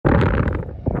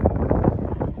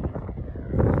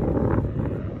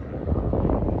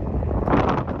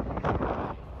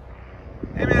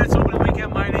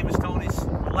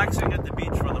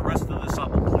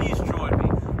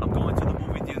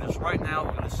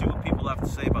see what people have to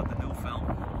say about the new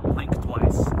film, Blink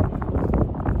Twice.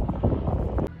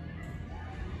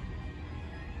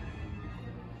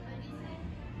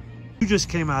 You just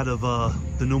came out of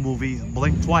the new movie,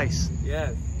 Blink Twice.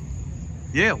 Yes.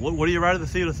 Yeah, what are your out of the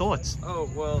theater thoughts? Oh,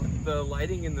 well, the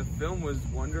lighting in the film was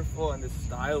wonderful and the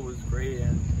style was great,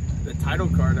 and the title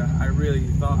card, I really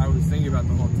thought, I was thinking about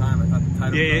the whole time. I thought the title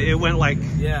card... It went like...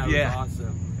 Yeah, it was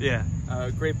awesome. Yeah.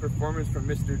 Great performance from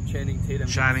Mr. Channing Tatum.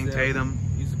 Channing Tatum.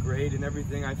 He's great in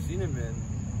everything I've seen him in.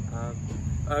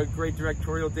 A great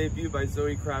directorial debut by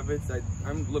Zoe Kravitz.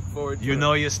 I'm looking forward to it. You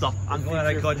know your stuff. I'm glad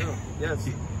I caught you. Yes.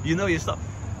 You know your stuff.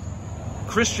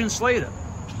 Christian Slater.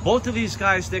 Both of these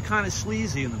guys, they're kind of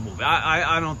sleazy in the movie.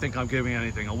 I don't think I'm giving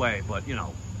anything away, but, you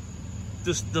know,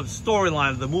 just the storyline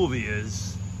of the movie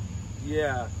is...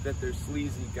 Yeah, that they're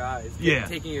sleazy guys. Yeah.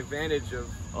 Taking advantage of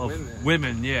women.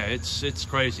 Women, yeah, it's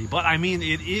crazy. But, I mean,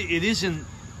 it isn't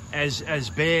as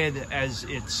bad as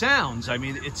it sounds. I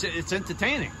mean, it's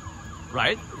entertaining,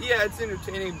 right? Yeah, it's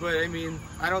entertaining, but, I mean,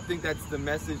 I don't think that's the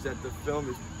message that the film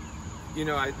is... You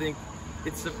know, I think...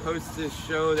 It's supposed to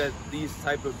show that these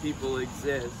type of people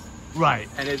exist. Right.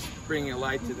 And it's bringing a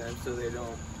light to them so they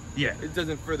don't... Yeah. It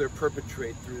doesn't further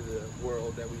perpetrate through the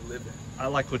world that we live in. I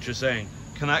like what you're saying.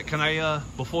 Can I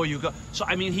before you go... So,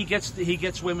 I mean, he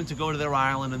gets women to go to their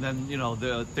island and then, you know,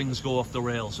 the things go off the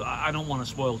rails. I don't want to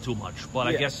spoil too much, but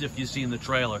I guess if you've seen the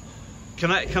trailer...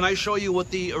 Can I show you what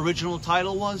the original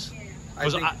title was?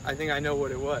 I think I know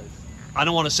what it was. I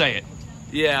don't want to say it.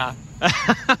 Yeah.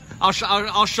 I'll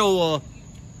show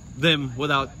them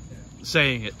without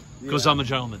saying it because I'm a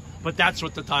gentleman. But that's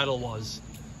what the title was.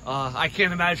 I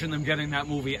can't imagine them getting that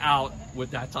movie out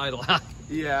with that title.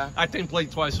 Yeah. I think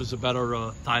Blink Twice was a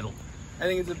better title. I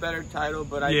think it's a better title,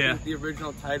 but I think the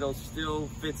original title still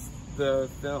fits the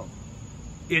film.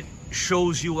 It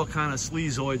shows you what kind of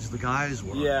sleazoids the guys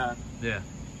were. Yeah. Yeah.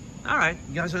 All right.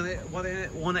 You guys want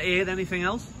to add anything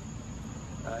else?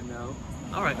 No.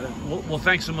 All right. Well,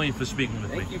 thanks a million for speaking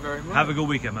with me. Thank you very much. Have a good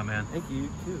weekend, my man. Thank you,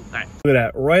 too. All right. Look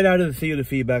at that. Right out of the theater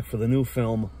feedback for the new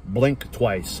film, Blink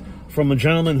Twice, from a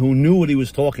gentleman who knew what he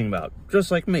was talking about,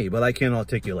 just like me, but I can't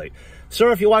articulate.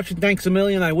 Sir, if you're watching, thanks a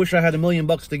million. I wish I had $1 million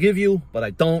to give you, but I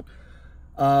don't.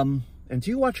 And to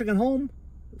you watching at home,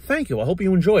 thank you. I hope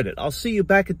you enjoyed it. I'll see you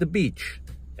back at the beach.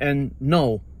 And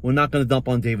no, we're not going to dump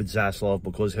on David Zaslav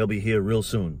because he'll be here real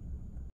soon.